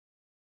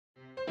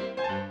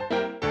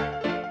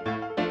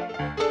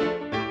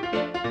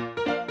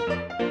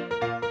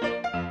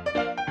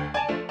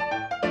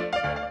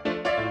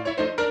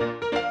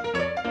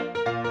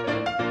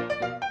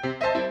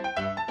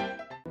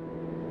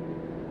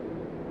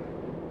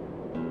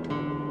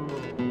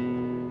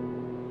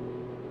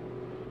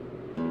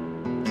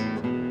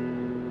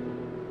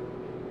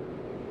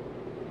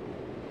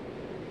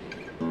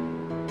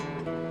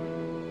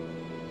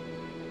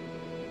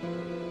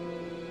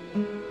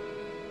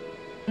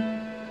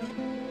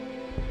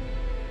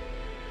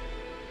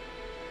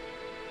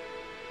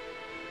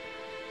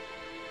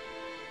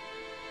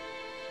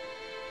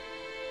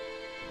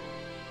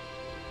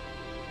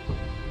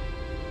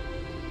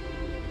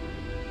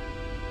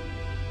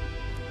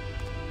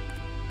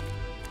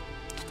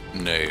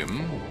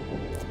Name?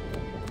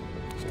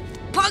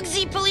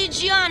 Pugsy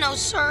Pelagiano,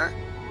 sir.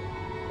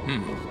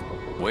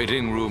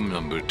 Waiting room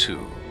number 2.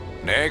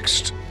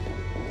 Next.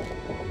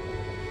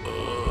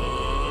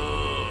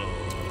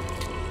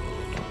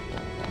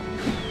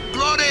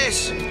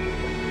 ¡Glores!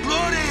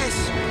 ¡Glores!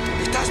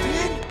 ¿Estás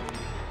bien?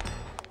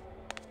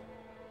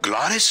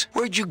 Glottis,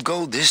 where'd you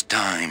go this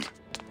time?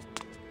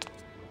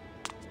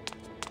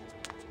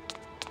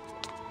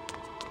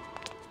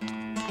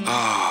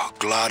 Oh,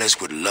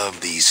 Glottis would love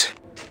these.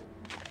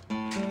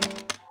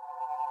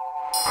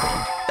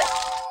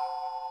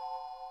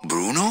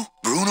 Bruno?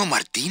 Bruno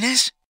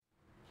Martinez?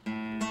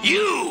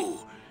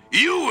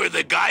 You were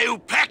the guy who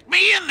packed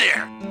me in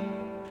there!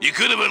 You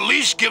could have at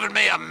least given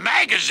me a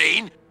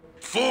magazine.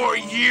 4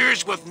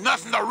 years with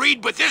nothing to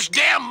read but this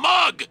damn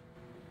mug!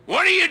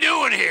 What are you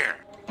doing here?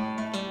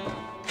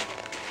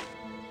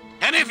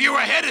 And if you were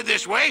headed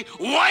this way,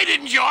 why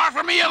didn't you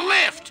offer me a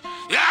lift?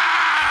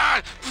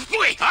 Ah!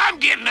 Wait, I'm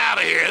getting out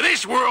of here.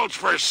 This world's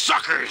for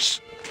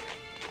suckers.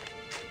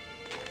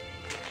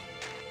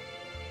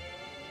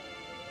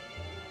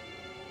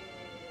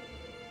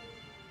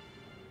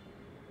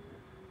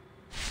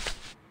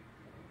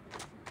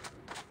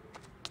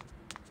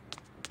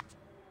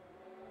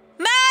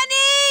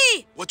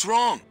 Manny! What's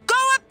wrong? Go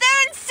up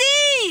there and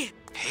see!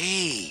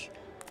 Hey,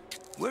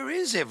 where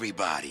is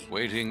everybody?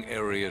 Waiting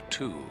area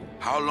 2.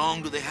 How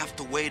long do they have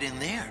to wait in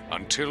there?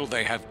 Until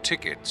they have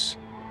tickets.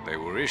 They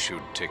were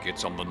issued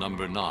tickets on the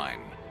number 9,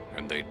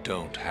 and they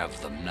don't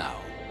have them now.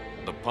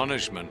 The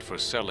punishment for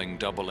selling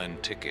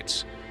double-end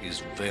tickets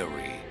is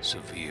very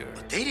severe.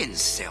 But they didn't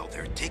sell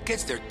their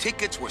tickets. Their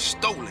tickets were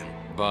stolen.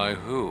 By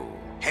who?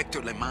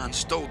 Hector LeMans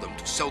stole them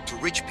to sell to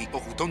rich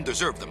people who don't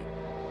deserve them.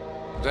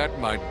 That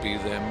might be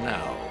them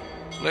now.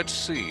 Let's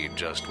see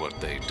just what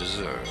they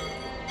deserve.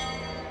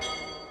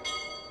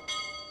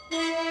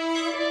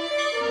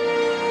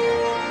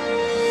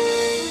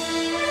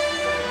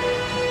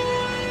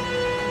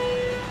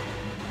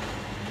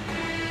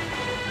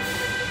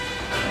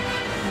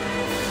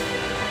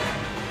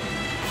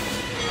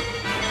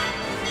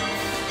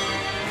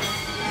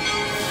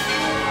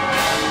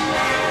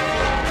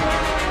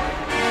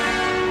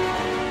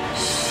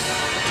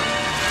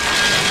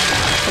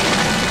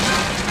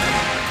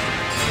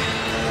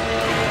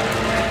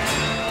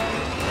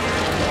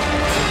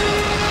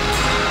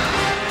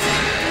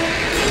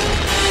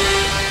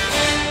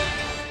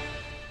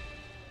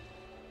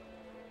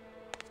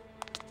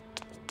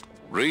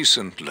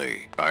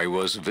 Recently, I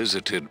was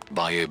visited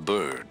by a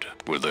bird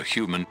with a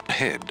human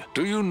head.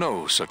 Do you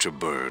know such a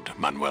bird,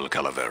 Manuel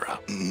Calavera?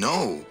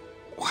 No.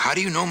 How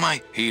do you know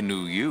my... He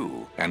knew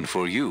you, and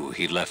for you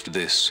he left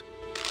this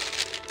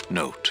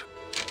note.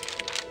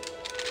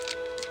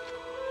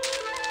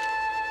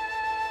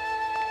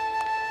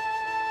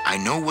 I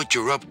know what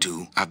you're up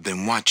to. I've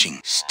been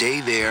watching. Stay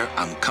there.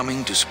 I'm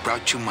coming to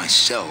sprout you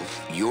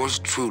myself. Yours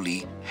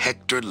truly,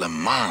 Hector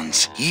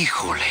LeMans.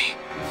 Híjole.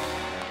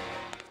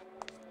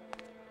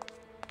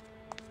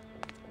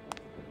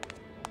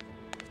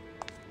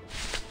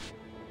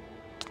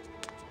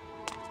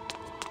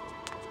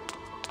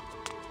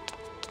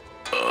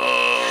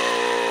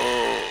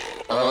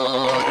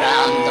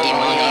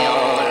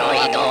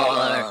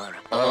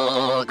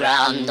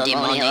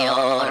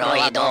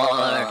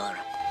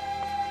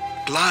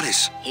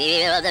 Glottis.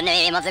 Hear the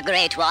name of the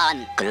Great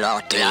One.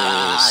 Glottis.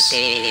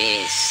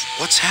 Glottis.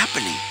 What's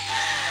happening?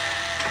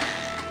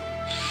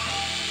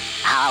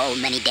 How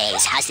many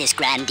days has this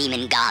grand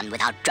demon gone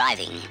without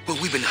driving? Well,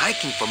 we've been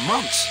hiking for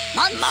months.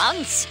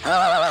 Months?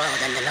 Oh,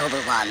 then the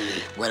noble one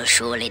will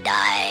surely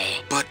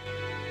die. But...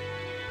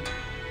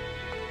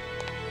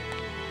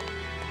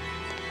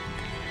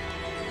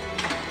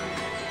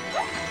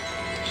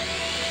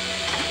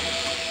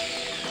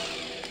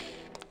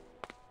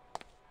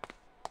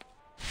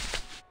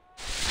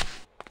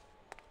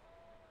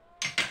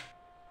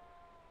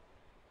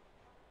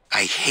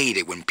 I hate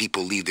it when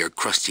people leave their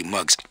crusty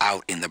mugs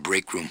out in the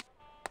break room.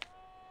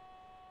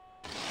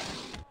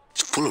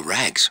 It's full of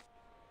rags.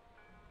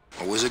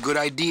 Always a good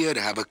idea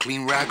to have a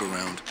clean rag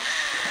around.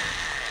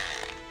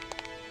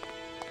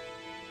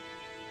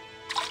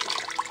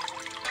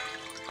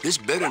 This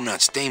better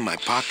not stain my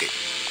pocket.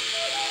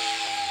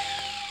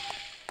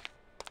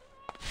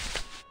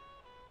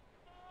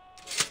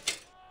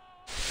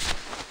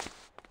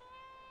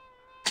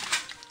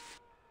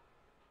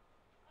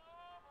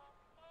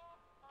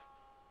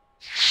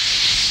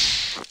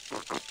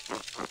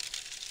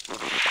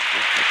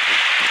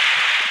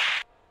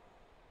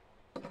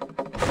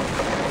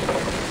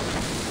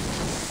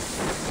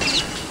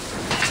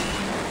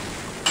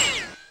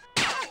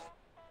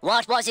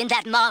 What was in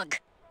that mug?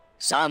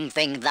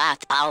 Something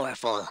that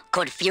powerful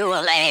could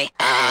fuel a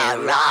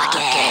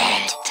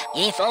rocket.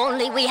 If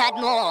only we had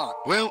more.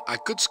 Well, I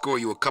could score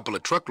you a couple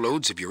of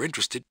truckloads if you're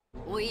interested.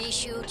 We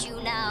shoot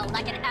you now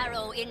like an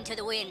arrow into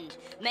the wind.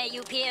 May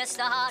you pierce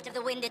the heart of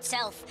the wind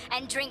itself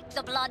and drink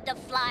the blood of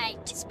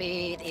flight.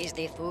 Speed is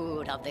the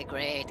food of the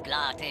great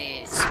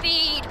Glottis.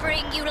 Speed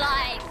bring you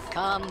life.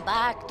 Come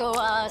back to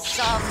us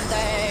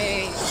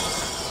someday.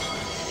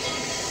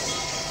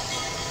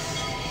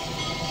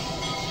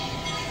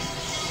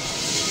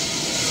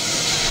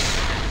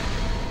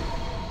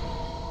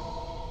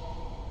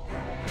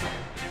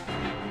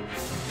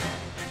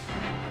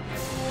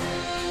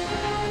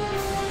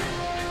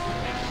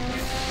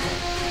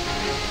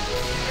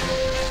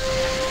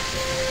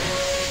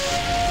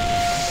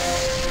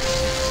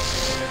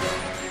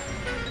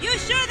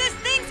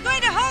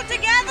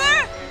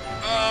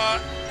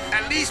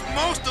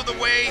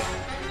 way.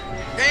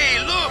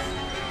 Hey, look!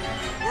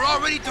 We're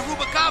already to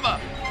Rubacava.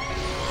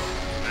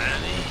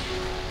 Manny?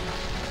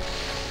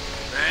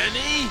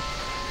 Manny?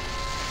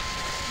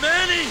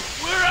 Manny,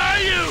 where are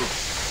you?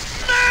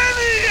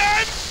 Manny,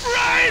 I'm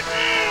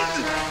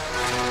frightened!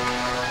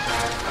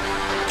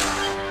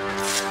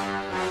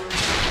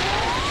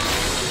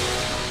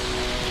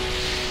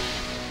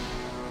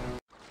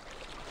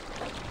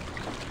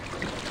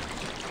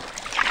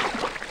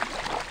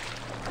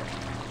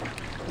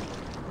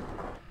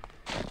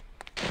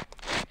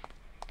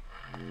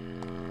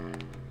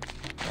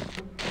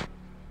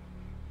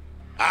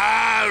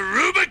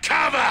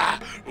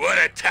 Rubacava! What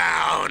a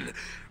town!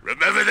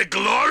 Remember the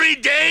glory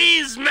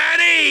days,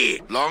 Manny?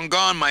 Long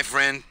gone, my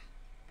friend.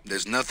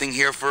 There's nothing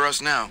here for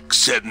us now.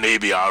 Except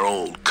maybe our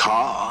old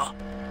car.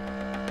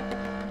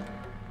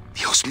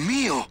 Dios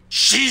mío!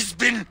 She's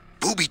been...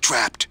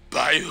 booby-trapped.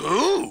 By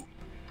who?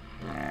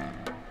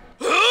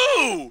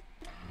 Who?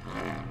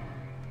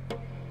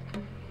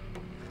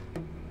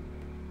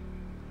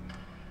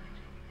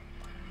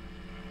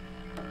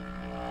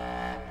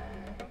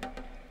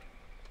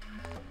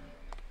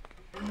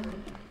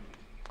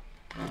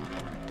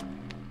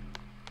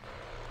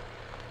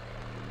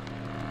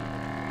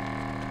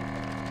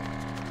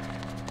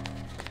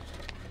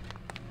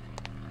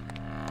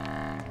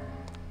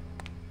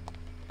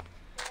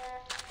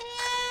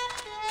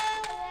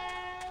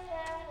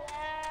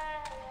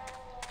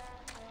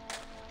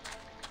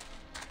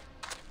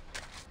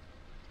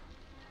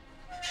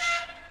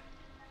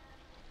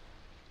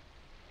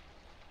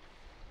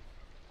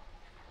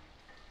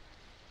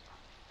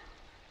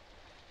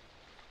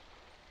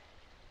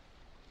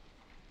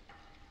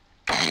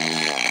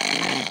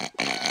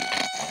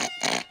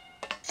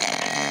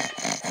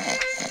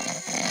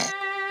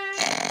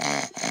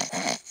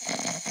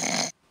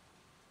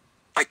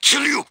 I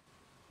kill you!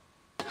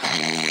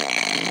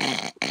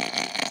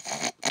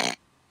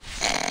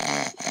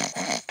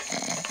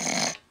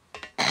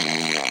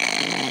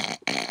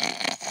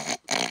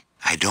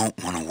 I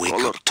don't want to wake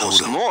up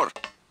Toto. More.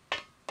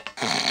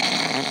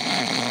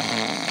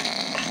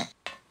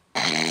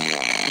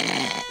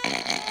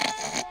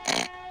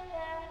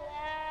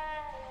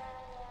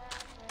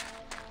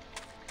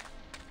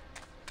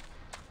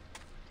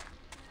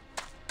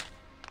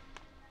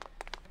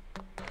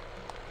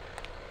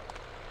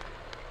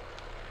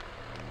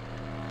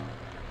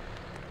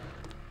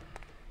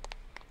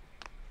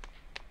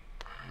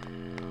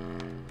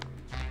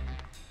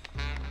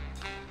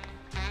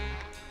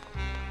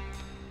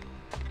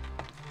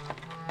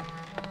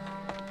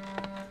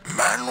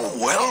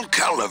 Manuel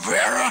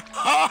Calavera?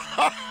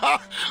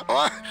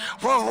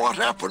 Well, what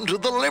happened to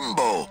the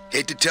Limbo?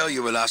 Hate to tell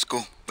you,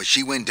 Velasco, but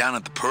she went down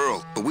at the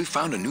Pearl. But we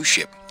found a new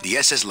ship, the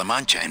SS La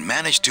Mancha, and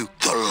managed to...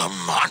 The La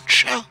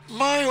Mancha?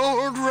 My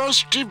old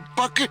rusty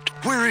bucket.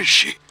 Where is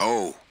she?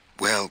 Oh,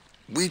 well,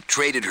 we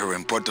traded her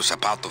in Puerto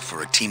Zapato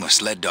for a team of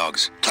sled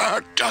dogs.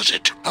 That does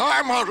it.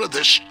 I'm out of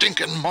this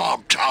stinking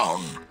mob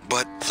town.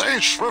 But...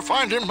 Thanks for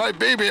finding my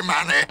baby,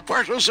 Manny.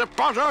 Puerto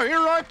Zapato, here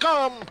I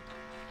come.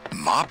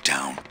 Mob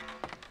town?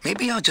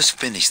 Maybe I'll just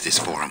finish this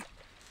for him.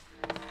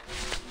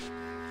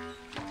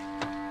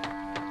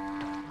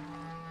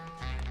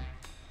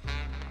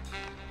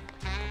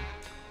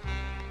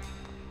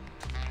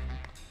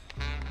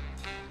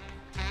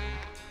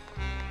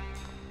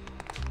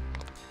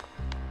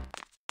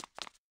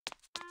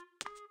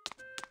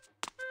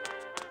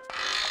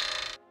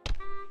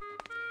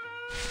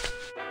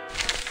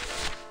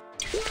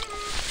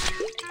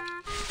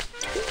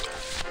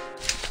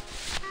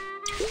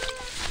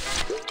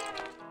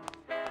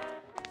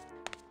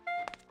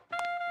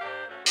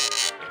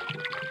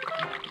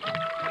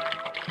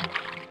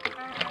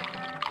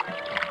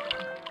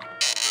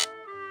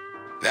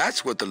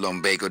 That's what the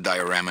lumbago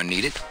diorama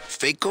needed.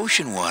 Fake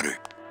ocean water.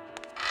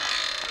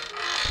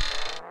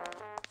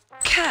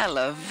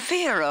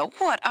 Calavera,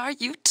 what are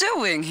you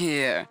doing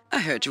here? I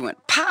heard you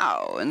went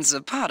pow in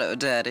Zapato,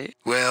 Daddy.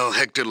 Well,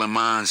 Hector Le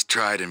Mans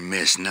tried and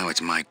missed. Now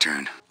it's my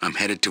turn. I'm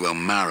headed to El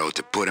Maro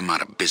to put him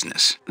out of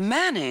business.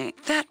 Manny,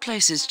 that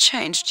place has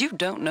changed. You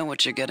don't know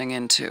what you're getting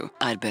into.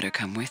 I'd better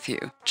come with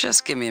you.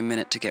 Just give me a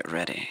minute to get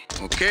ready.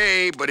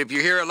 Okay, but if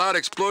you hear a loud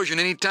explosion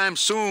anytime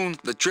soon,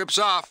 the trip's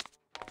off.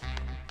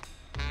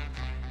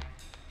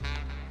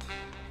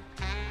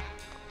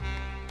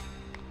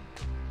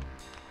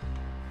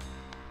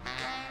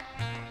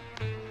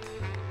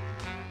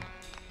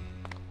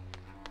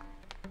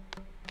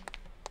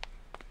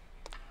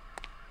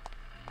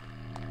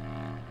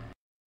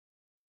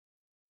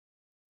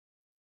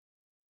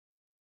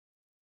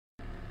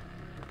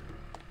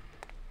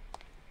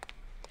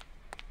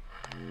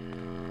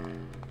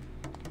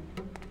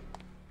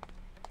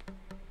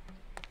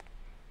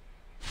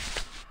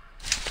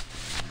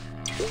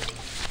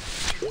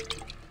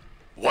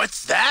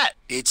 What's that?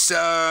 It's,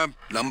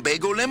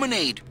 lumbago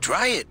lemonade.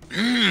 Try it.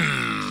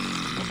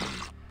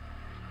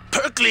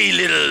 Perkly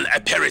little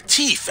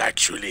aperitif,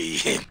 actually.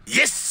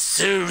 Yes,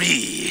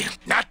 sirree.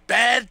 Not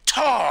bad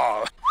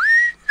tall.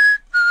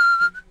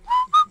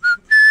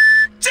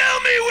 Tell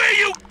me where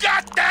you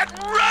got that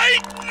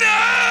right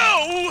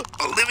now!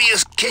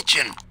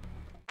 kitchen.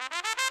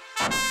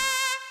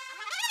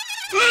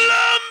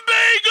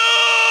 Lumbago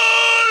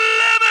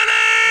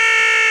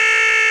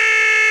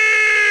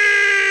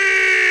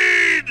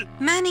lemonade!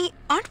 Manny,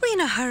 aren't we in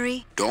a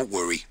hurry? Don't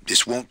worry,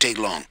 this won't take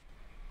long.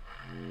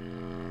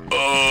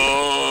 Oh,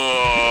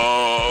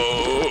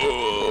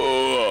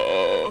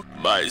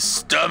 my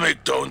stomach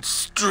don't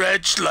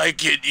stretch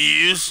like it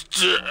used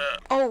to.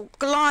 Oh,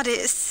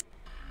 Glottis.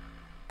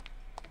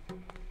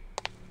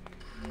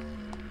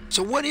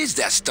 So what is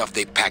that stuff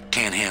they pack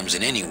canned hams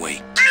in anyway?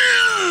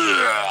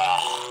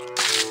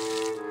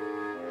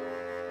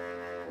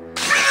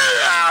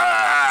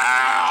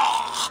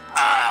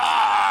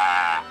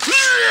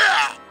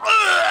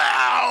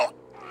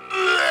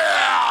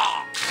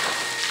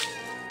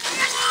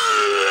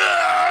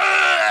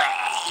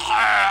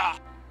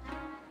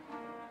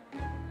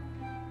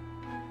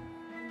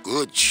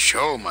 Good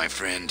show, my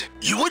friend.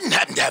 You wouldn't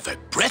happen to have a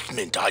breath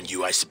mint on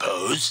you, I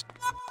suppose?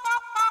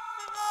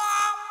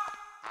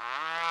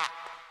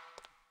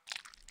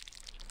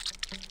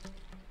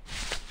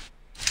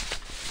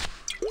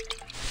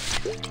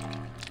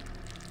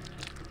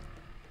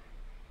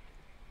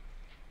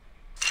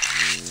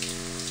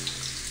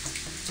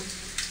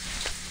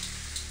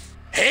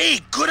 Hey,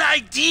 good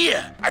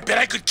idea. I bet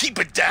I could keep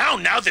it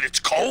down now that it's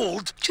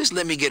cold. Just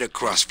let me get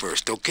across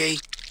first, okay?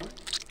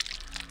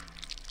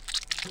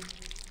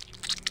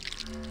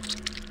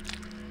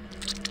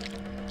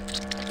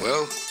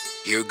 Well,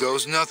 here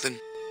goes nothing.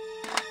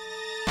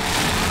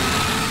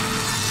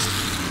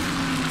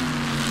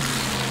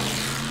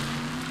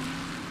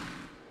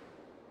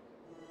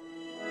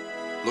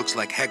 Looks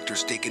like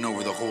Hector's taken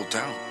over the whole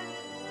town.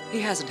 He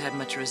hasn't had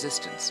much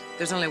resistance.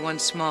 There's only one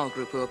small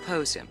group who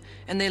oppose him,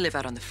 and they live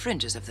out on the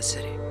fringes of the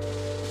city.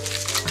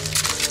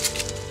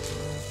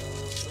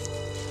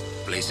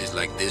 Places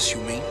like this, you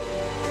mean?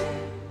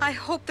 I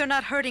hope they're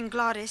not hurting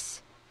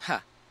Glottis.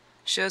 Ha!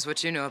 Shows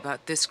what you know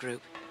about this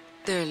group.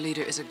 Their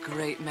leader is a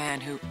great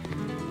man who...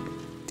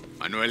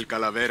 Manuel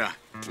Calavera,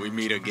 we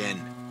meet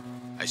again.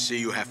 I see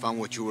you have found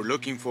what you were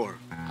looking for.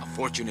 How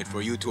fortunate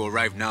for you to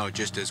arrive now,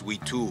 just as we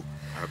too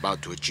are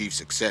about to achieve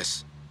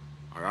success.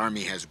 Our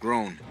army has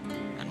grown,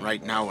 and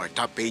right now our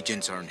top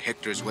agents are in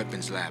Hector's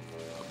weapons lab,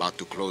 about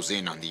to close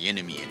in on the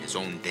enemy in his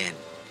own den.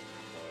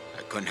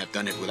 I couldn't have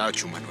done it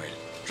without you, Manuel.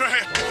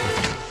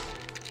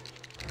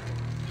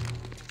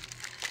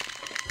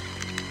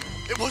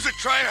 It was a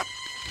trap.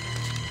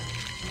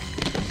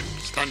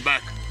 Stand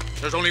back.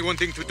 There's only one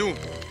thing to do.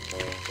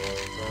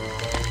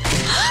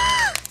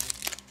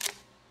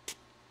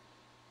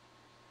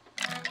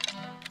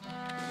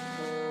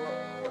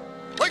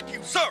 Thank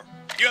you, sir.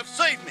 You have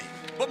saved me.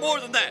 But more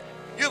than that,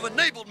 you have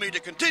enabled me to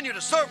continue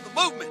to serve the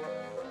movement.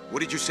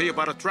 What did you say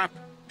about a trap?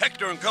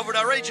 Hector uncovered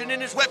our agent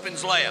in his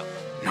weapons lab.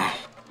 No.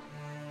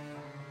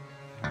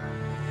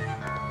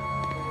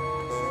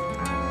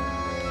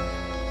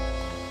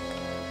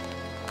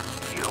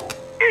 You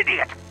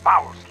idiot,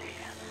 Bowsley.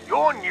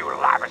 Your new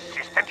lab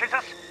assistant is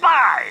a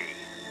spy.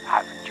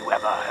 Haven't you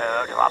ever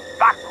heard of a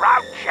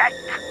background check?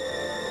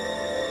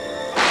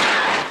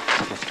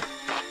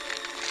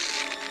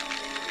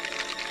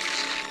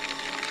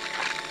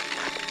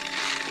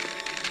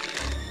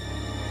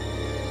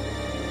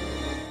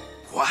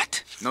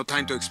 What? No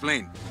time to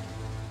explain.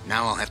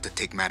 Now I'll have to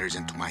take matters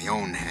into my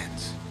own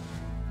hands.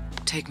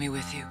 Take me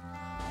with you.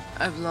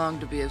 I've longed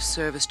to be of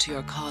service to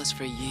your cause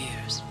for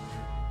years.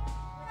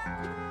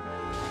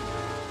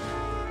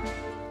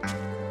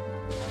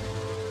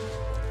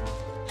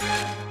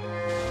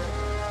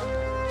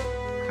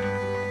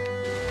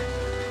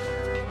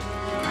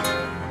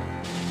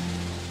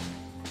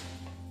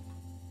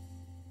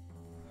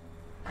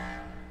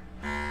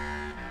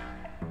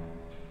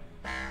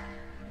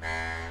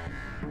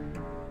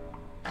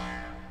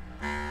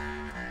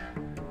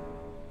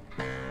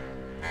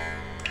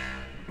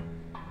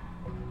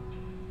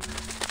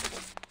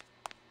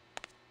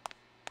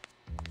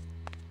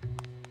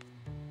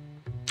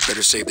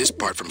 Better save this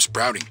part from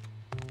sprouting.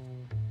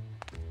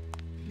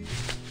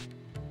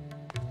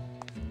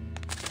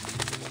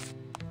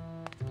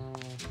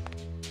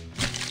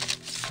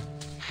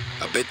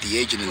 I bet the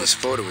agent in this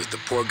photo is the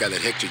poor guy that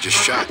Hector just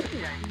shot.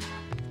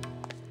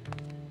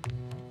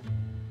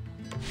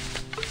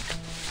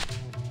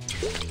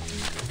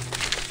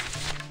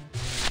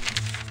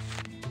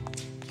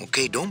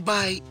 Okay, don't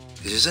bite.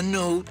 This is a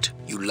note.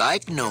 You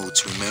like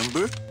notes,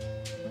 remember?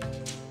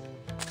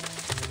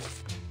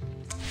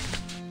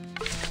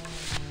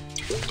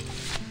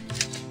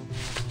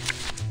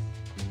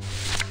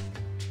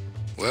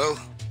 Well,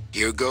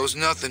 here goes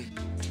nothing.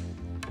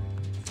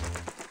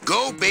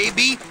 Go,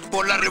 baby,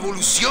 por la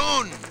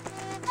revolución!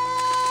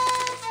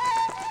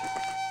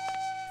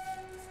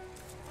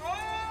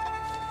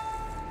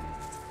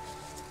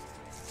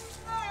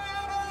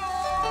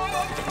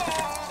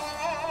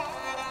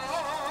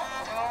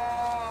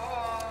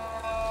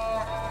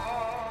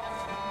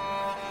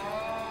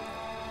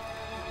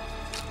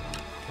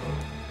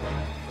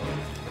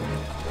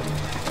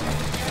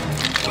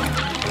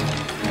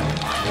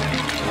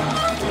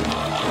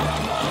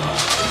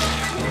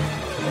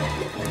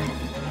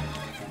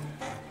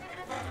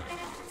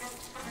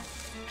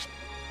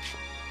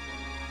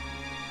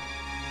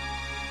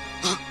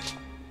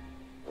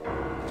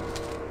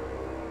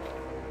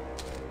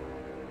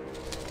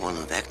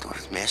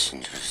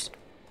 Messengers?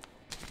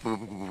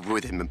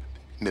 Were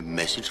they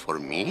message for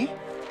me?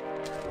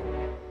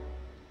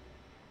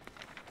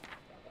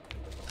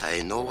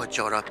 I know what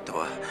you're up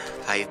to.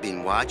 I've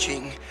been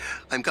watching.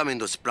 I'm coming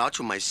to sprout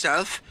you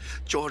myself.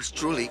 Yours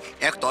truly,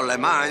 Hector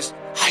LeMans.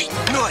 I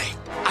knew it!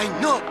 I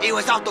knew he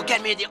was out to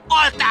get me the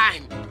whole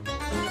time!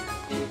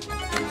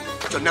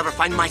 You'll never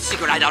find my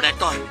secret hideout,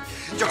 Hector.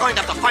 You're going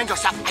to have to find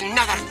yourself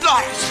another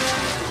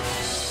Flores!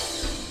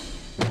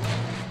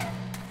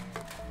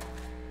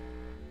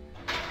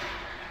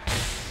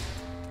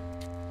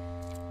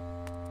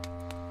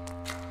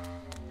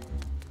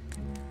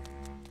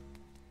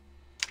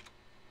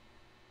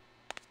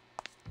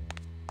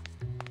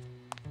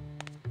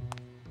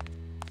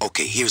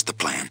 Okay, here's the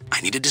plan.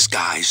 I need a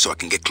disguise so I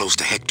can get close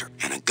to Hector,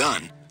 and a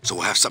gun so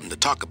we'll have something to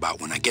talk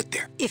about when I get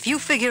there. If you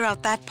figure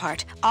out that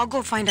part, I'll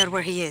go find out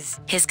where he is.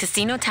 His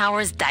casino tower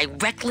is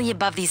directly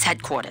above these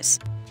headquarters.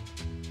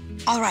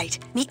 All right,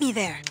 meet me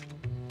there.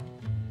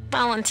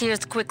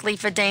 Volunteers quickly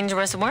for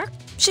dangerous work.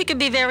 She could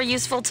be very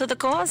useful to the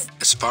cause.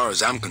 As far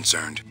as I'm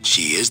concerned,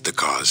 she is the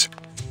cause.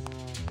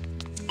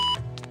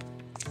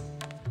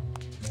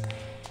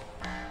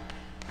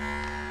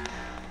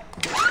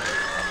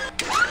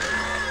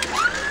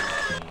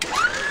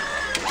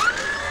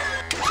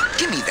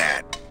 Give me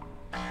that.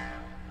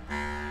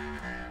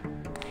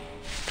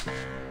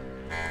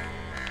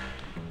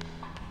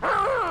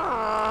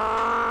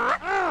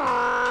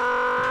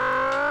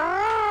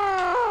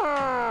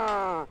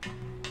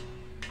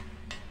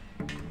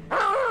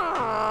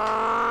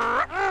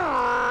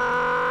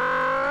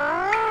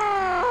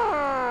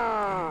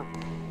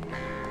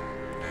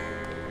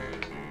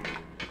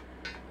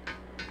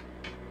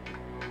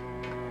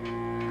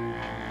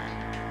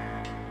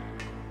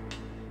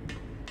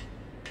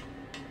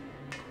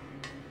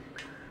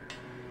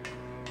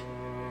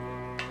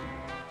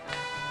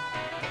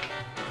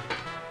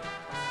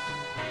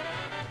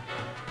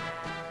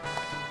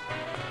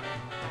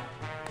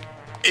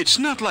 It's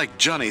not like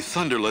Johnny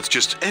Thunder lets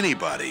just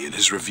anybody in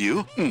his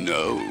review.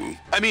 No.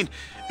 I mean,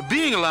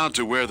 being allowed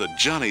to wear the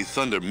Johnny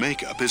Thunder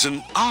makeup is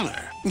an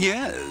honor.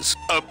 Yes.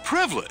 A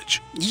privilege.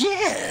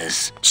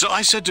 Yes. So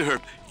I said to her,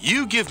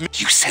 you give me...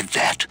 You said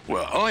that?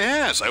 Well, oh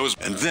yes, I was...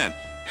 And then,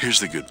 here's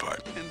the good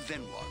part. And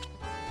then what?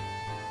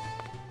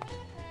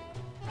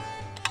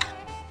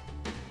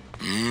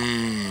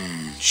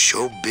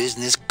 Show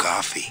business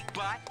coffee.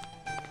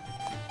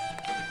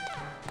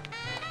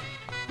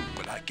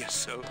 But I guess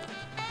so.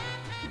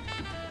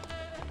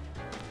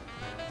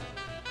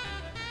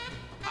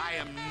 I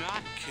am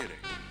not kidding.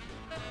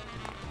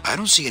 I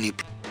don't see any...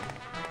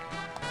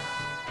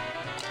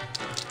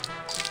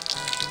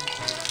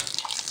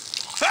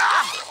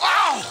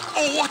 Ah!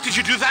 Oh, what did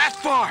you do that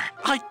for?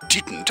 I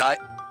didn't.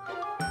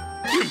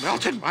 You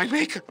melted my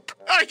makeup.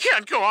 I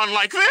can't go on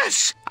like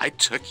this. I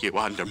took you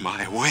under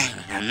my wing,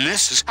 and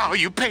this is how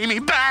you pay me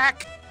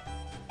back.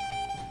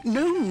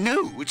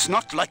 No, it's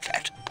not like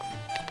that.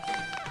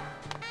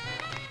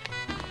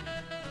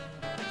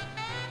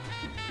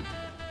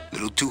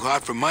 Little too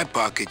hot for my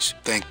pockets,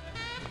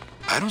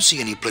 I don't see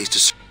any place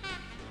to...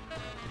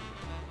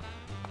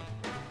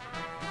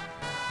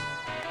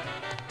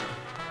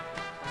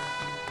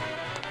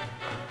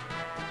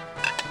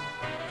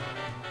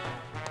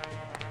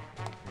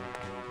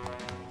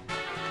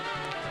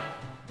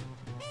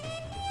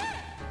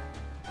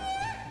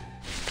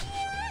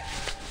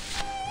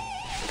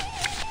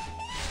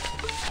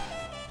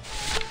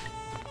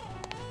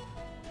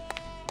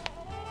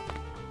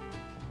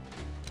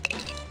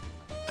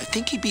 I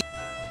think he'd be...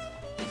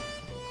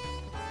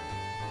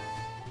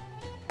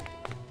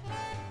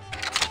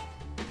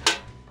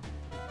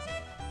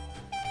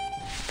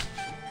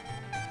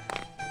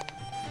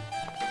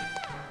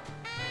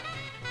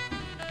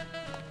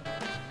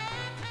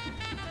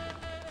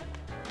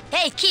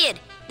 Hey, kid,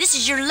 this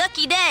is your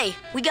lucky day.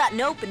 We got an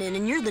opening,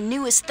 and you're the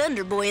newest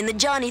Thunder Boy in the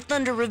Johnny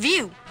Thunder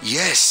Review.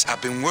 Yes,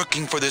 I've been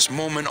working for this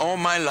moment all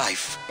my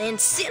life. Then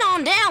sit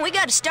on down. We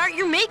got to start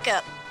your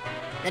makeup.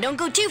 Now, don't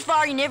go too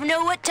far. You never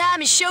know what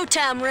time is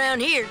showtime around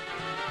here.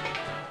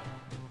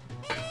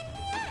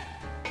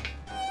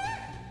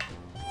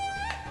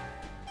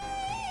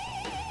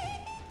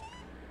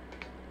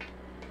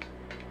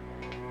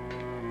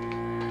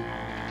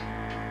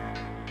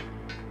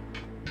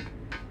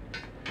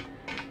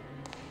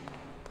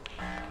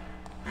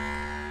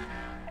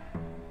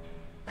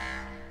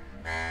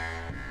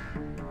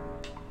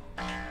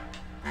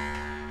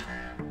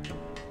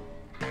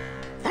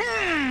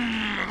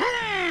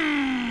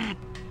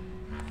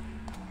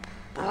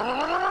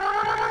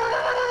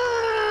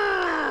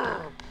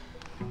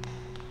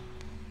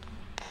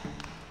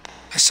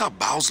 I saw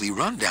Bowsley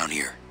run down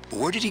here.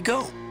 Where did he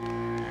go?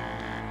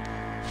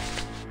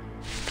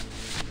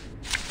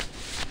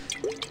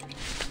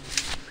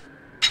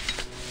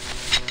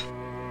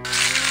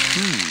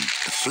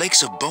 The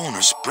flakes of bone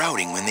are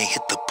sprouting when they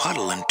hit the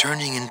puddle and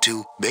turning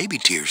into baby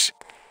tears.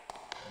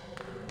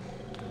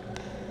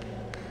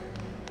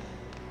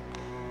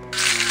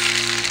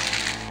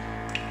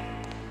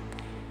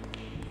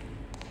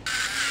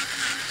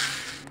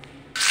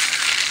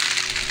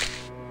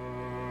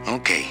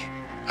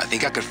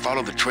 think I could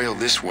follow the trail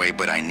this way,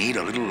 but I need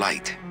a little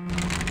light.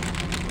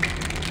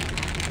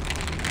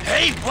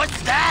 Hey,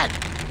 what's that?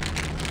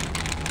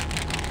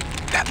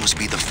 That must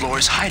be the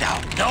Flores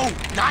hideout. No,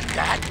 not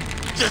that.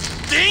 The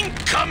thing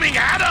coming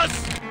at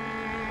us!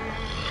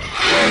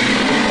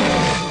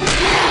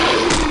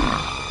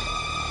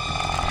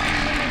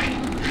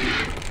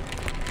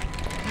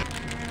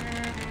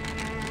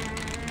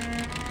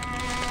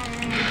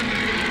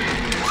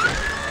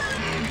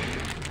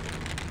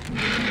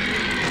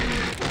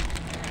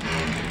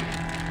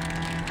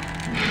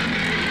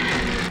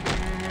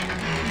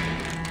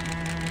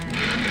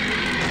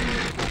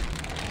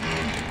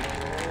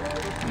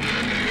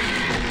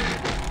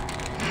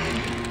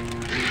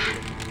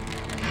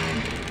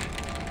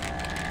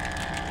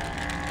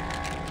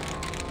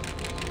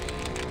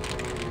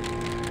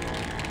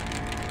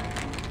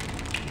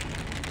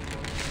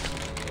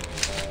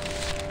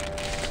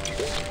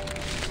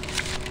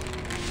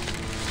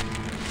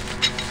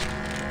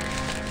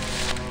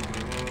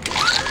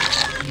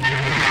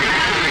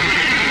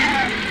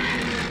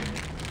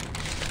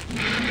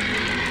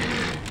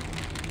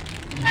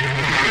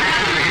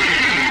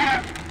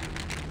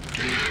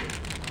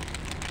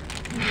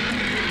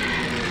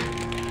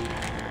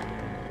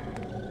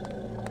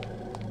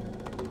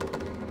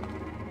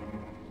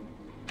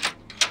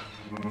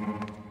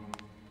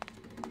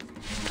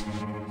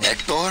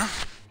 Hector?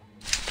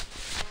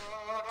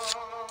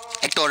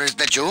 Hector, is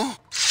that you?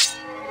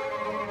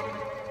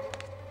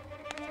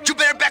 You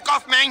better back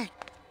off, man.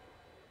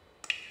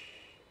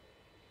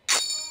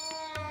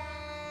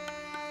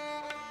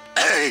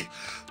 Hey,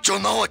 you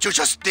know what you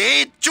just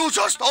did? You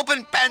just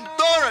opened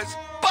Pandora's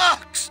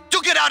box.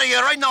 You get out of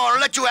here right now or I'll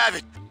let you have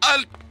it.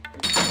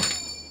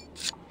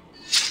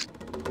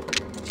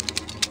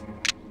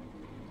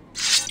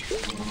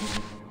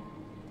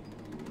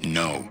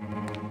 No.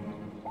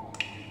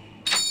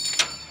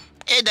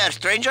 Hey there,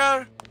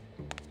 stranger.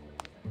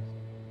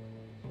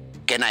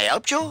 Can I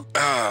help you?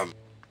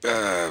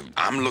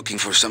 I'm looking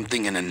for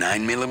something in a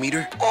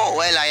 9mm. Oh,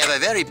 well, I have a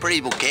very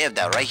pretty bouquet of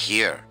that right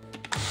here.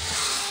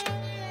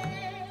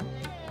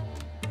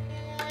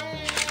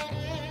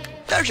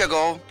 There you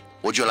go.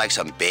 Would you like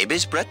some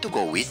baby's breath to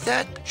go with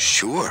that?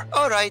 Sure.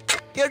 All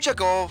right, here you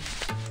go.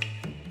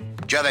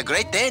 You have a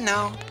great day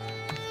now.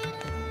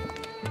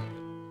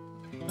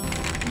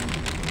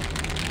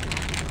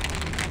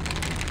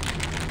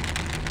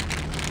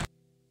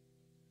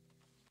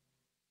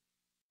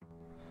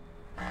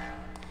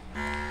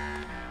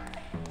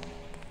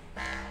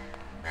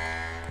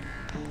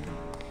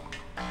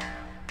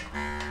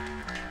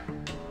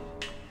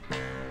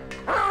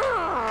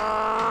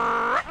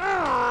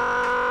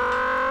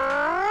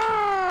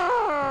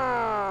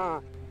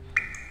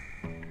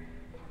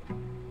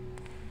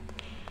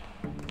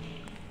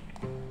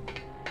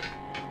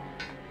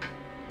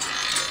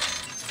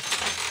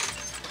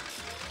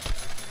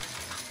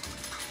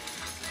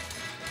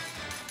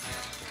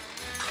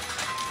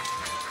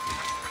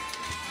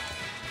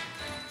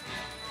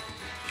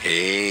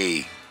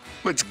 Hey,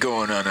 what's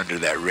going on under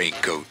that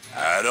raincoat?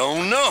 I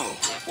don't know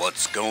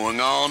what's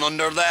going on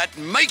under that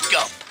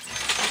makeup.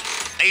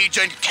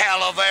 Agent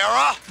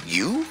Calavera?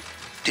 You?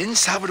 Didn't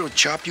Salvador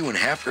chop you in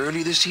half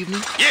early this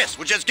evening? Yes,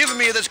 which has given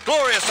me this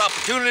glorious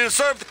opportunity to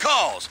serve the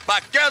cause by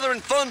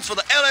gathering funds for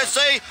the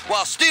LSA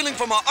while stealing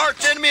from our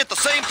arch enemy at the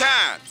same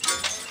time.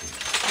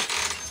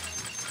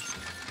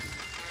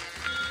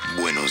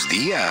 Buenos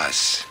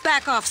dias.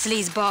 Back off,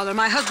 sleazeballer.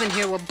 My husband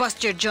here will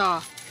bust your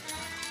jaw.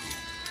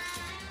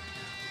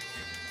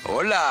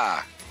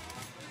 Hola.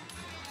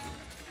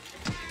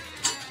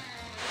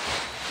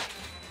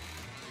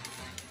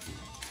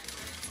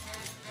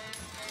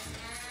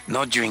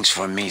 No drinks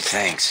for me,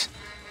 thanks.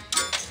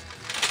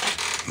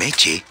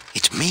 Meche,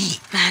 it's me.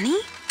 Manny?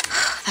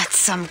 That's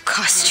some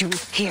costume.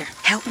 Here,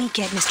 help me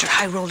get Mr.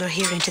 High Roller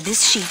here into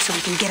this sheet so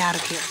we can get out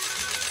of here.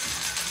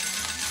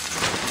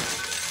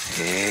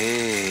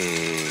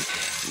 Hey,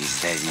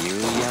 is that you,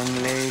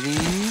 young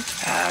lady?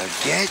 I'll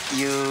get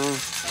you.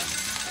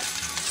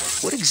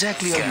 What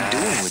exactly are you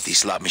doing with these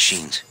slot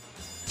machines?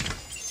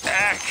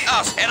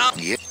 Us, and up.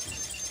 Yep.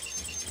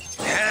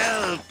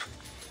 Help!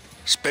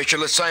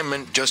 Special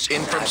assignment just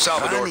in from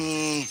Salvador.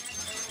 Funny.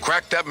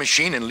 Crack that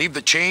machine and leave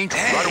the change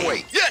right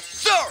away. Yes,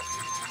 sir!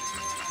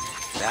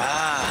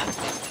 Ah.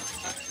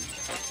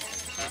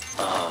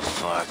 Oh,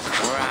 for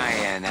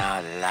crying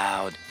out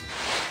loud.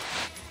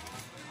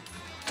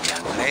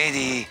 Young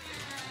lady.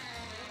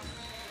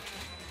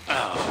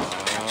 Oh.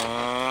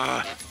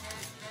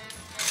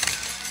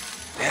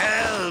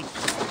 Help!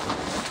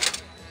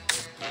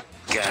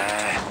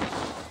 God.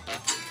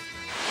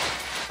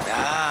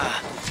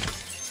 Ah.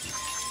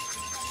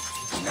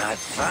 Not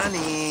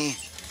funny.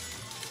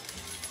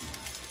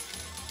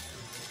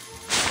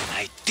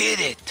 I did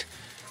it.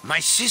 My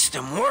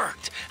system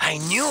worked. I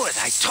knew it.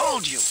 I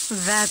told you.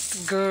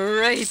 That's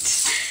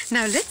great.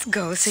 Now let's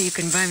go so you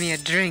can buy me a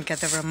drink at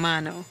the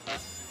Romano.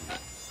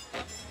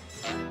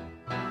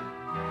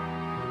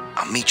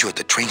 I'll meet you at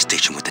the train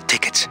station with the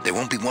tickets. There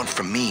won't be one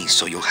for me,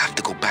 so you'll have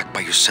to go back by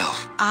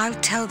yourself. I'll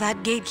tell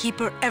that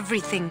gatekeeper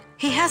everything.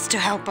 He has to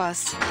help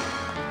us.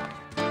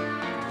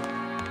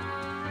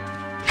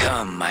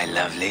 Come, my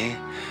lovely.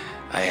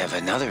 I have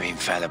another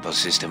infallible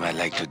system I'd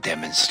like to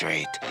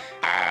demonstrate.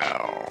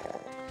 Ow.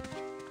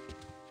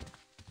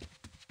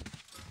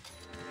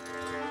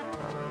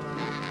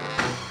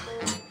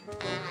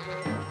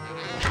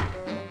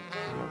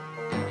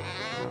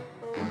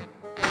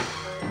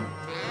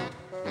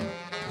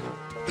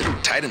 Little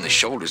tight in the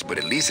shoulders, but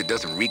at least it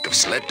doesn't reek of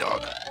sled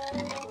dog.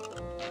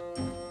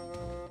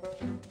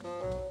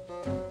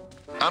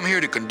 I'm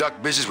here to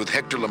conduct business with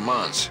Hector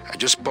LeMans. I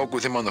just spoke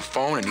with him on the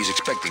phone and he's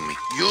expecting me.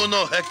 You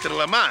know Hector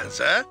LeMans,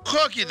 eh?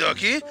 Okie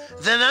dokie.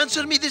 Then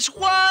answer me this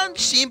one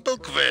simple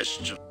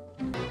question.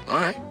 All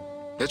right.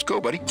 Let's go,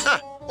 buddy.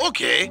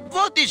 Okay.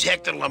 What is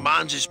Hector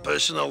LeMans'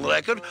 personal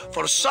record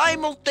for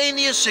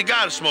simultaneous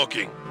cigar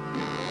smoking?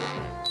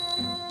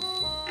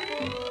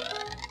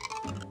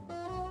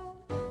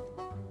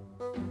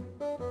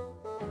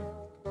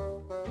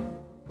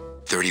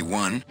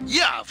 $31.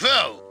 Yeah,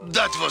 well,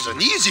 that was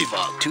an easy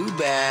one. Too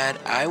bad.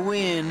 I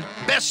win.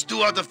 Best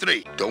 2 out of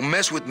 3. Don't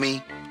mess with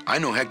me. I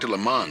know Hector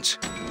LeMans.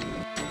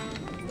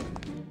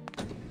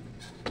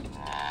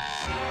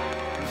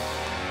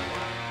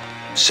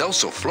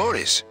 Celso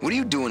Flores, what are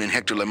you doing in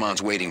Hector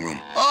LeMans' waiting room?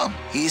 Oh,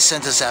 he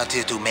sent us out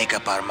here to make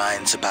up our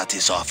minds about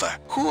his offer.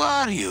 Who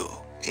are you,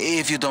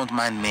 if you don't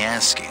mind me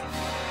asking?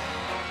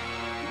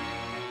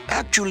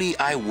 Actually,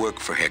 I work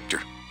for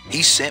Hector.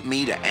 He sent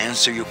me to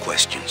answer your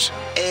questions.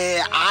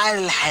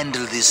 I'll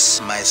handle this,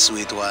 my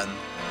sweet one.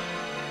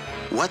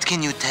 What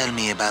can you tell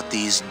me about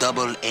these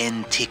double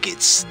N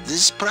tickets?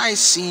 This price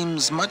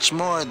seems much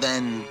more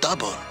than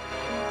double.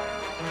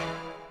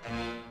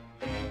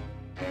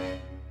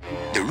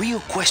 The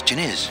real question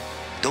is,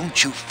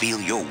 don't you feel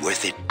you're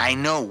worth it? I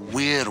know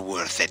we're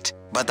worth it,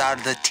 but are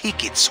the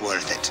tickets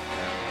worth it?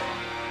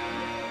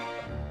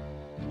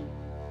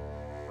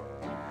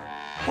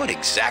 What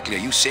exactly are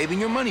you saving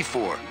your money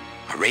for?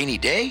 A rainy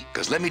day?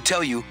 Because let me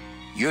tell you,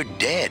 you're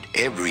dead.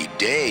 Every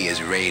day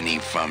is rainy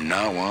from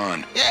now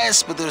on.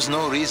 Yes, but there's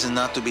no reason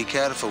not to be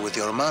careful with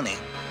your money.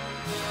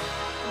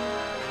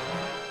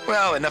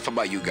 Well, enough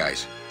about you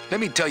guys. Let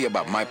me tell you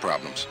about my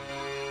problems.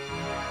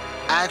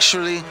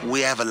 Actually,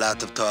 we have a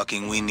lot of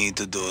talking we need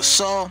to do,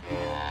 so...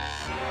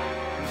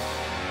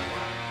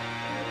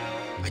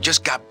 I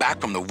just got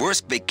back from the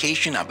worst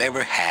vacation I've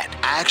ever had.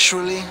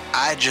 Actually,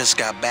 I just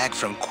got back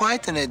from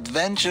quite an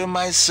adventure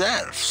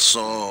myself,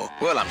 so...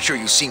 Well, I'm sure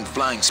you've seen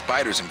flying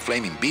spiders and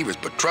flaming beavers,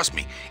 but trust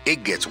me,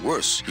 it gets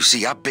worse. You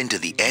see, I've been to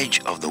the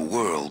edge of the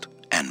world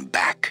and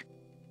back.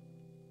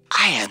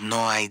 I had no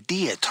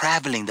idea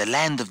traveling the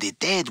land of the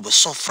dead was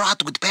so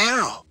fraught with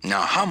peril.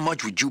 Now, how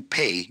much would you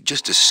pay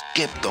just to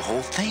skip the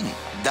whole thing?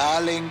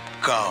 Darling,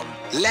 come.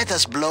 Let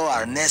us blow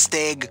our nest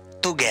egg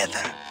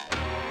together.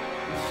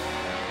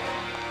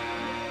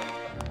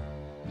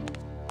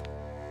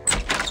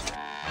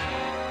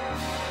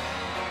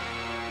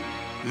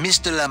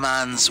 Mr.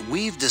 LeMans,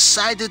 we've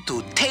decided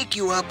to take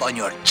you up on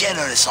your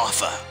generous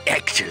offer.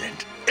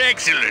 Excellent.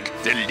 Excellent.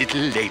 The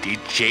little lady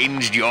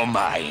changed your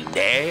mind,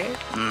 eh?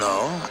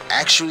 No,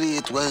 actually,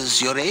 it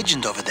was your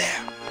agent over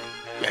there.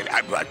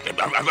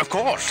 Of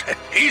course.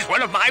 He's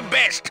one of my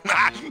best.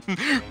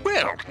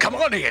 Well, come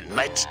on in.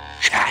 Let's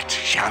chat,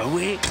 shall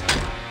we?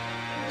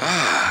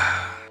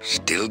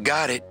 Still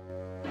got it.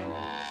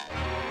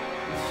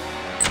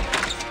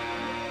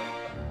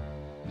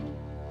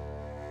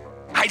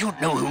 I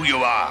don't know who you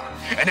are,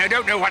 and I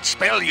don't know what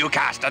spell you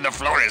cast on the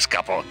Flores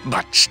couple,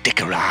 but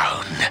stick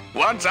around.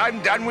 Once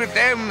I'm done with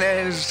them,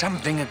 there's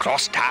something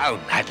across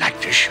town I'd like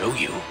to show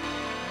you.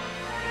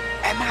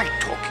 Am I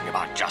talking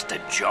about just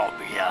a job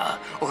here,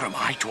 or am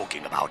I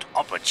talking about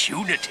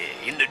opportunity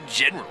in the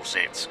general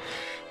sense?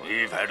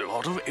 We've had a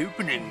lot of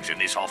openings in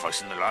this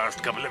office in the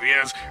last couple of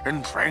years,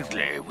 and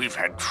frankly, we've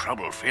had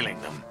trouble filling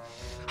them.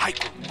 I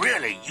could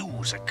really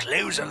use a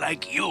closer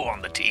like you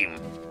on the team.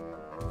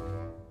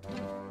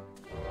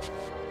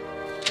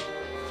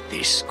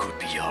 This could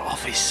be your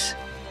office.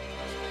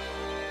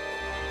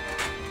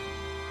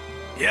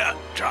 Yeah,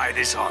 try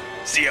this on.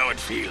 See how it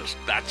feels.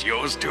 That's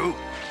yours too.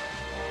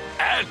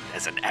 And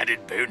as an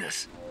added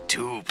bonus,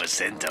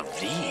 2% of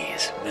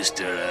these,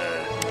 Mr.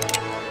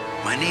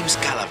 My name's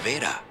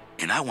Calavera,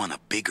 and I want a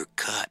bigger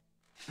cut.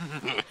 Oh,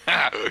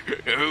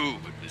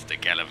 but Mr.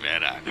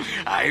 Calavera,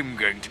 I'm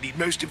going to need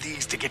most of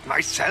these to get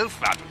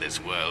myself out of this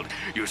world.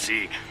 You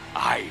see,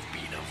 I've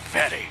been a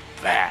very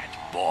bad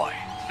boy.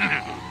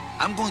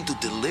 I'm going to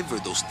deliver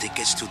those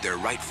tickets to their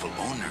rightful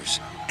owners,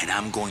 and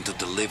I'm going to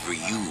deliver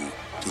you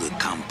to the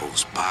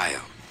compost pile.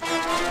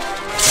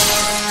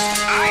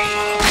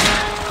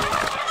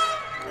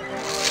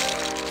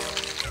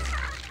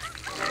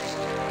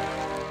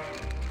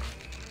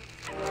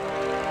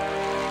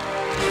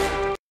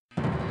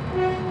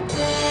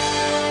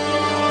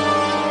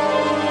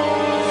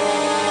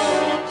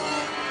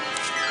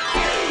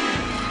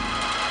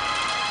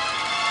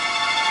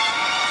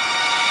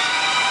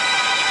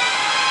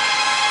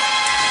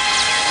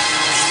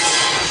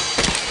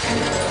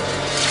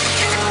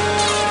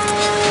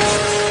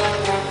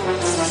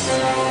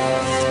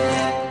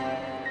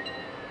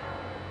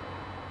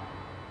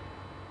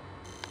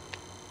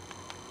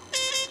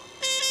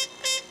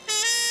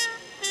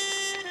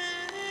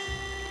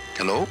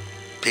 Hello?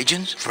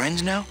 Pigeons?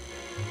 Friends now?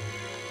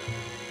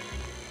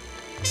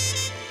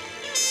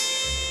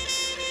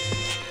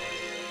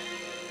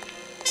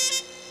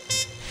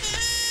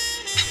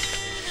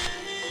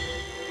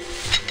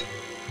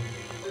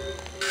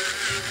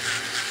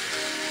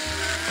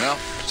 Well,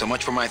 so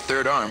much for my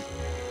third arm.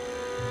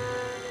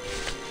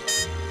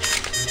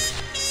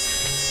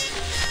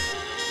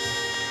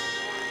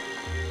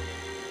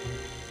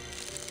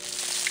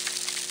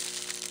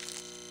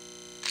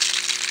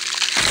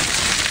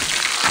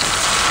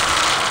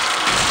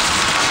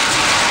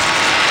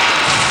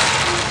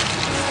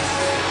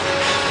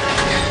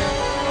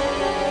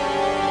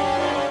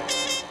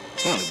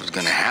 Well, it was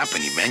gonna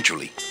happen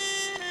eventually.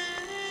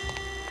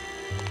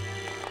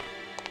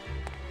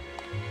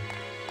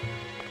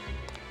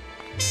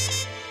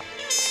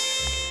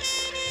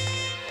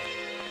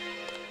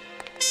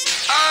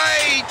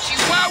 Ay,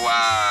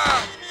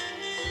 Chihuahua!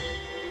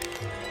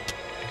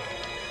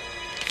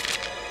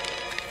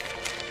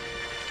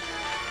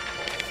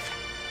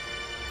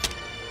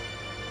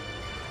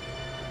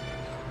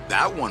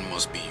 That one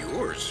must be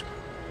yours.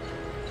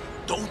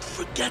 Don't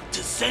forget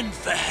to send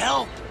for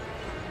help.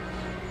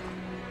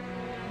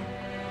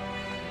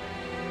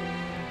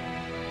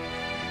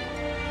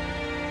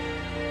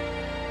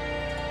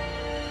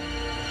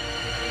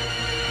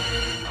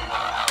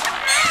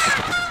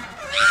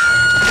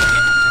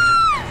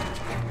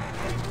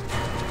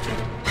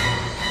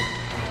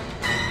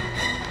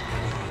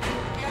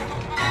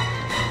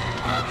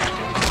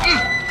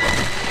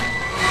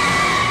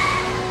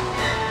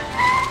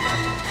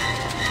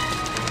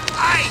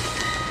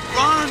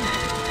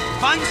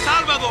 Find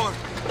Salvador!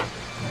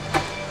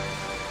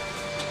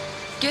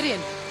 Get in,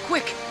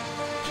 quick!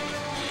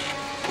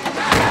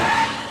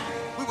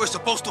 We were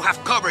supposed to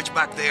have coverage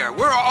back there.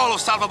 Where are all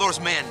of Salvador's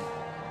men?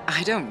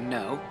 I don't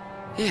know.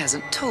 He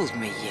hasn't told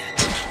me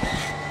yet.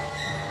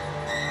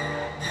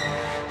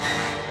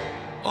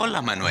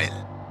 Hola,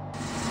 Manuel.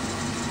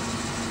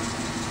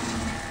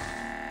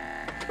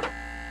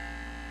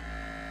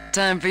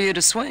 Time for you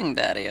to swing,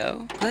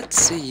 Daddy-O. Let's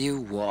see you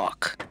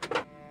walk.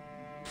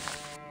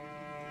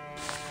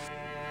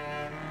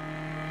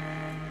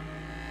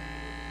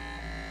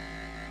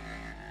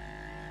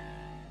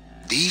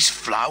 These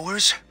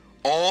flowers?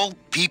 All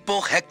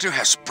people Hector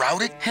has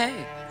sprouted?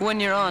 Hey, when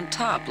you're on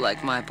top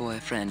like my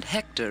boyfriend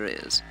Hector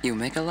is, you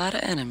make a lot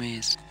of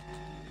enemies.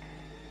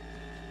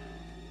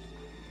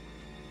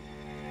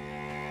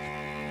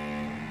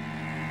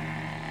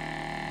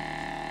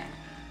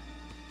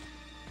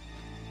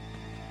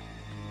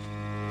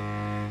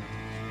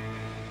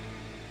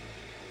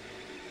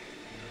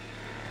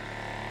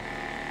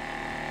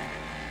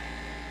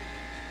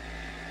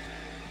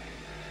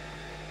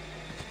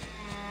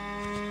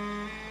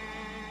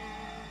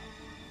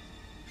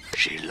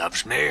 She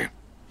loves me.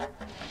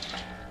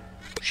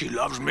 She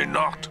loves me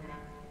not.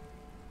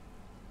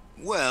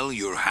 Well,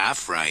 you're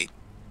half right.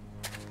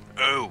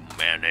 Oh,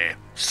 Manny,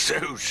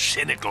 so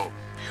cynical.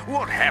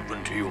 What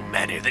happened to you,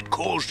 Manny, that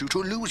caused you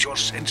to lose your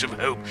sense of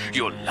hope,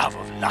 your love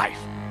of life?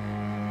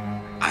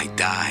 I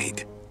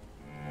died.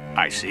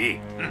 I see.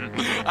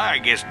 I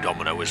guess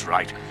Domino was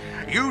right.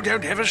 You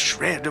don't have a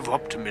shred of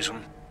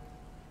optimism.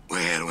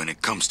 Well, when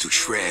it comes to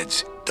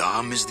shreds,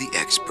 Dom is the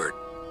expert.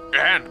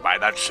 And by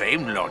that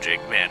same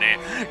logic, Manny,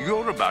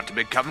 you're about to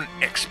become an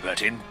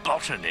expert in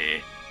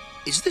botany.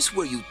 Is this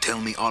where you tell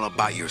me all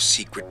about your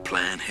secret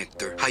plan,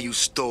 Hector? How you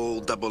stole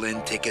double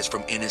N tickets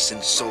from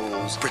innocent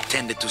souls,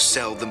 pretended to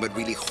sell them, but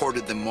really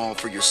hoarded them all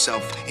for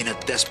yourself in a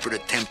desperate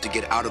attempt to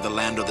get out of the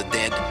land of the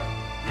dead?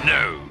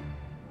 No.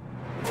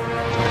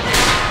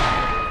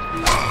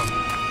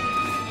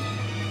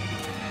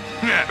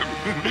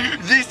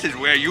 This is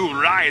where you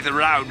writhe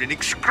around in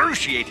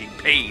excruciating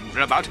pain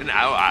for about an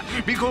hour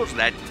because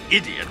that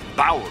idiot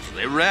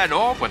Bowsley ran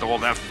off with all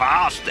the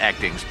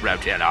fast-acting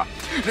Sproutella.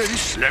 This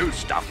slow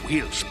stuff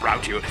will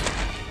sprout you,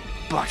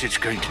 but it's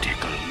going to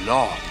take a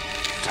long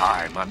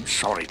time, I'm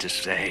sorry to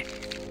say.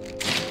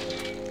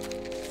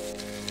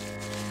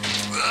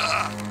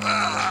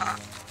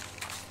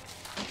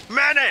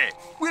 Manny,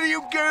 where are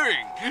you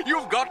going?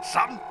 You've got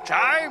some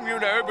time, you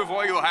know,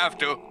 before you have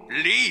to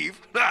leave.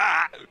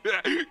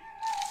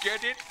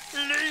 Get it?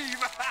 Leave!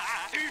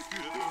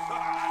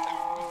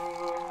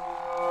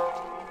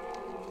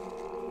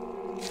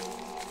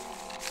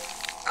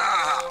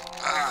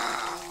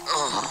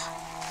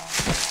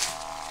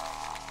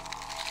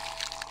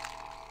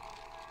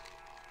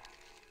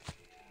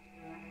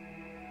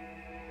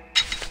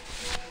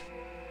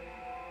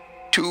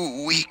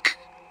 Too weak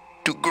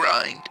to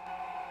grind.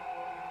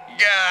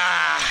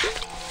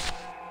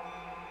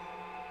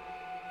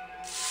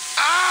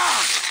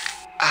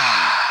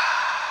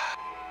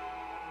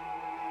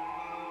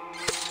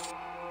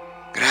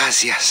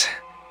 Gracias,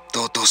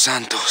 Toto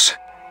Santos.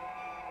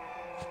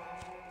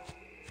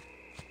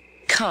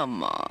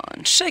 Come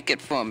on, shake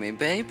it for me,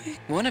 baby.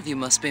 One of you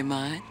must be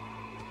mine.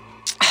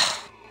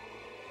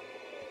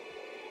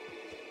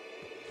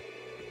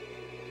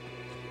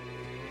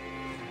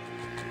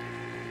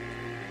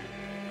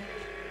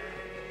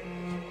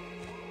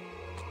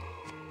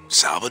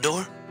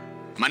 Salvador?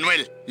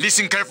 Manuel,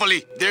 listen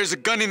carefully. There's a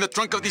gun in the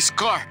trunk of this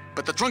car,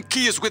 but the trunk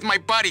key is with my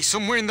body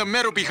somewhere in the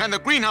meadow behind the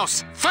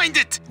greenhouse. Find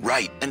it!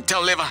 Right. And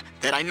tell Eva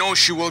that I know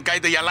she will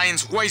guide the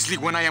Alliance wisely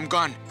when I am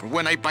gone. For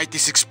when I bite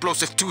this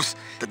explosive tooth,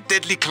 the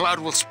deadly cloud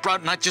will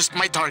sprout not just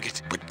my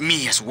target, but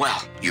me as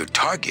well. Your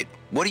target?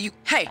 What are you...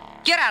 Hey,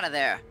 get out of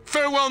there!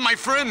 Farewell, my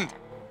friend!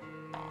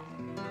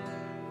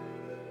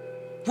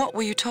 What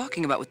were you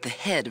talking about with the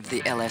head of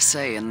the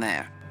LSA in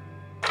there?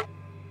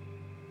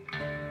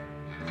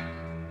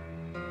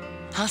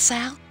 Huh,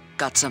 Sal?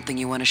 Got something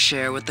you want to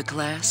share with the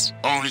class?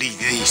 Only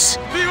this.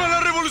 Viva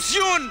la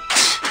revolución!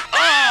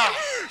 Ah!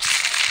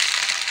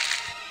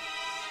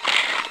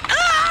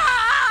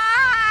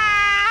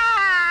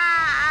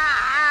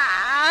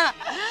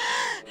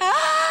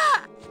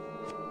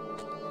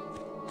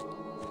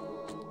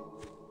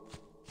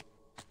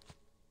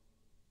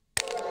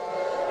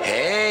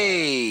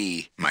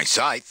 Hey, my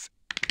scythe.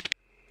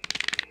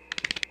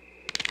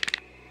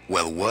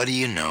 Well, what do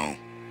you know?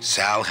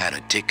 Sal had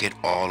a ticket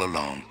all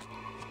along.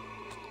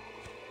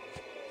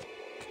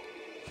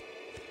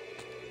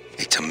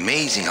 It's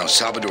amazing how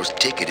Salvador's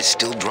ticket is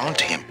still drawn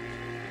to him.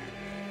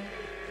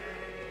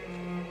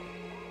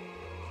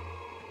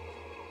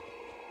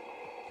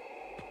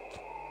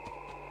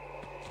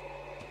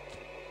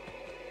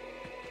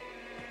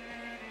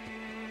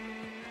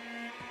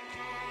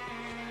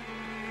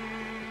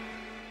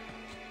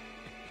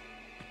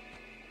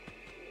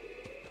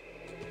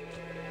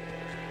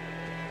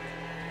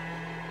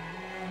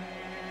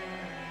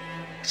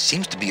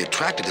 Seems to be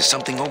attracted to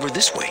something over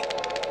this way.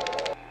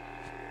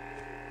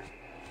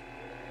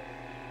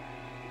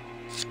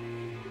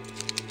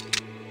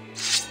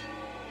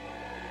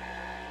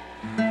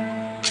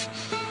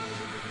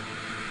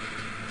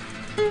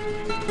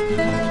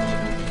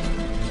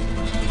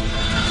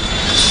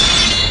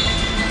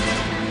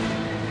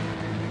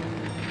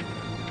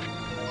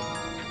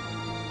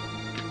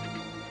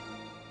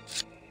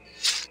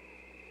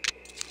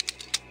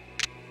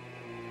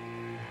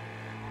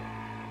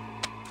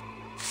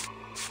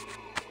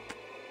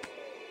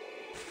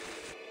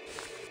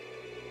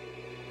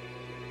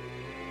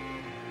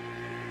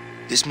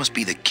 This must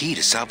be the key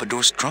to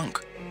Salvador's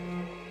trunk.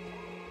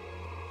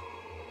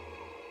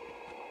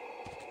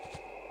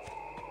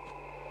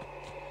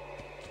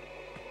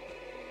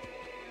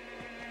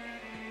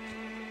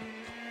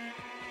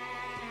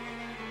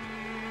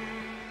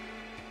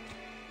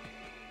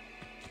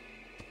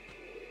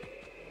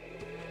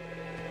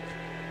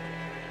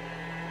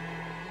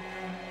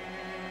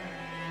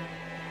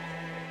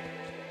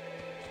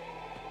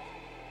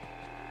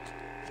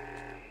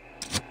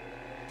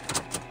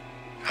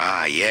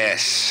 Ah,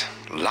 yes.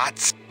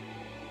 Lots.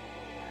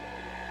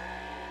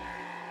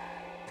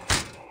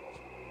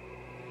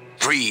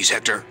 Freeze,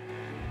 Hector.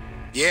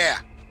 Yeah,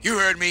 you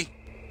heard me.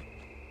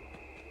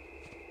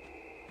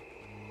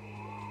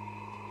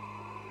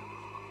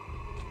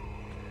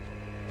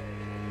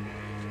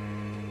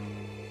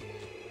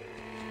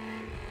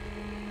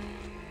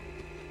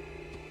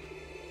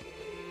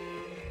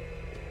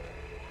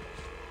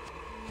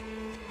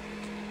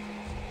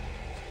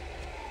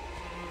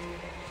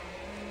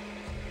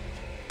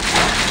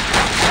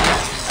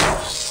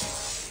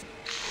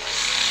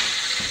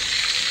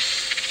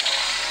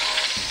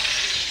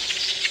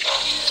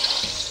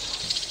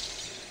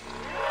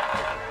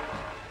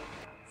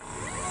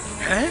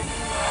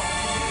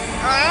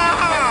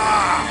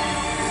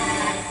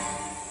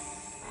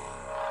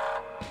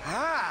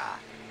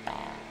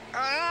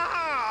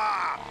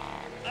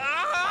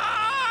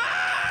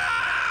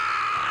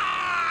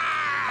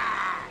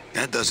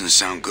 That doesn't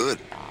sound good.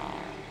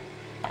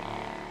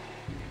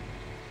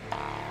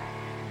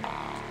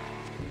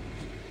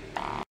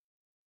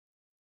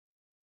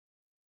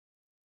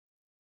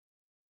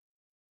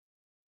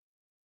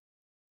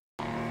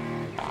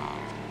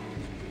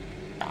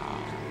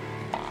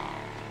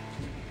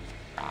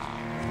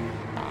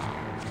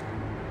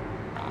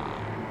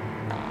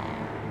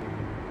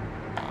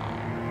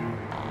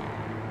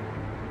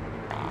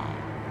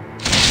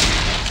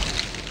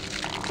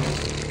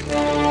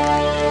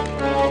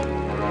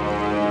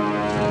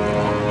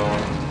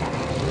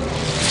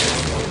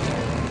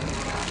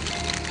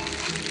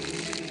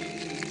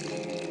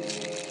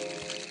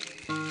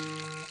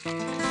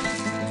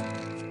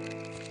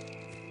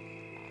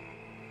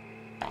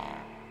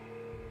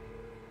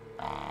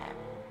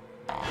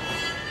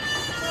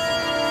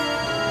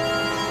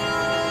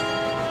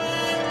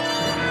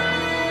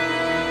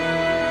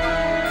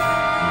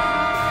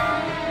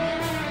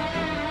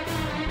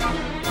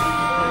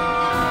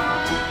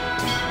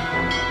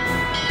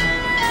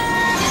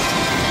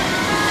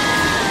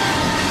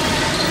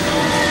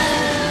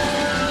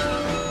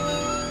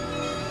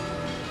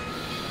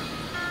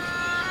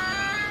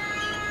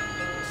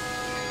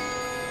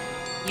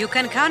 You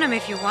can count them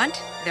if you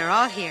want. They're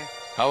all here.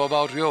 How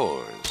about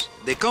yours?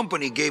 The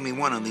company gave me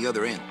one on the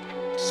other end.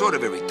 Sort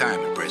of a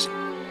retirement present.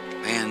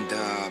 And,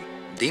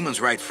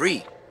 demons ride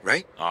free,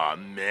 right? Aw,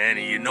 man,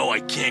 you know I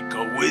can't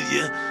go with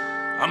you.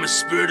 I'm a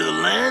spirit of the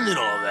land and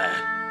all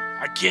that.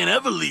 I can't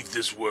ever leave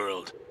this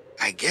world.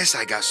 I guess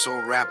I got so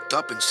wrapped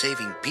up in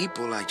saving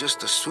people, I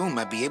just assumed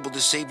I'd be able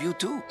to save you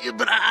too. Yeah,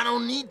 but I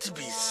don't need to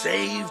be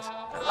saved.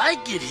 I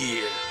like it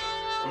here.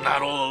 I'm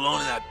not all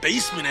alone in that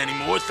basement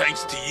anymore,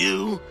 thanks to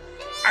you.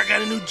 I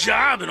got a new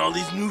job and all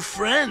these new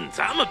friends.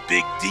 I'm a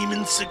big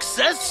demon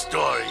success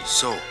story.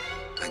 So,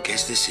 I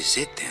guess this is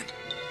it then.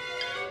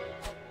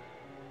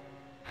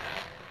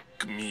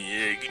 Come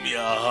here, give me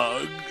a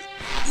hug.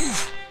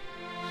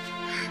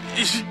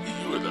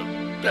 You were the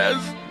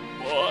best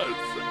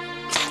boss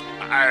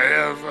I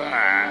ever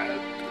had.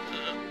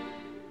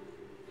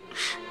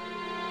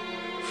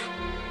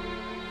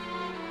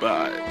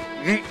 Bye.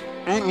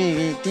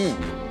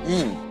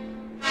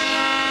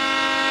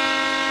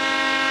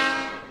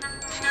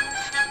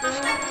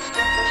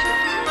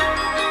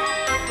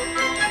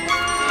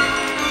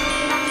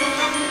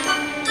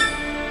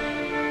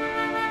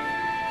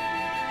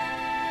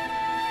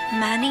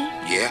 Manny?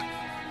 Yeah?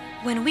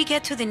 When we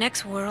get to the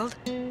next world,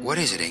 What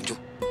is it, Angel?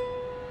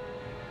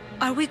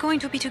 are we going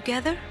to be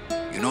together?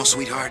 You know,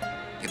 sweetheart,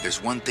 if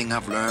there's one thing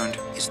I've learned,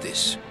 it's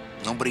this.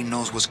 Nobody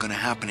knows what's gonna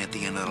happen at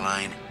the end of the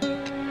line.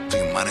 So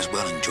you might as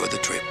well enjoy the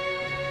trip.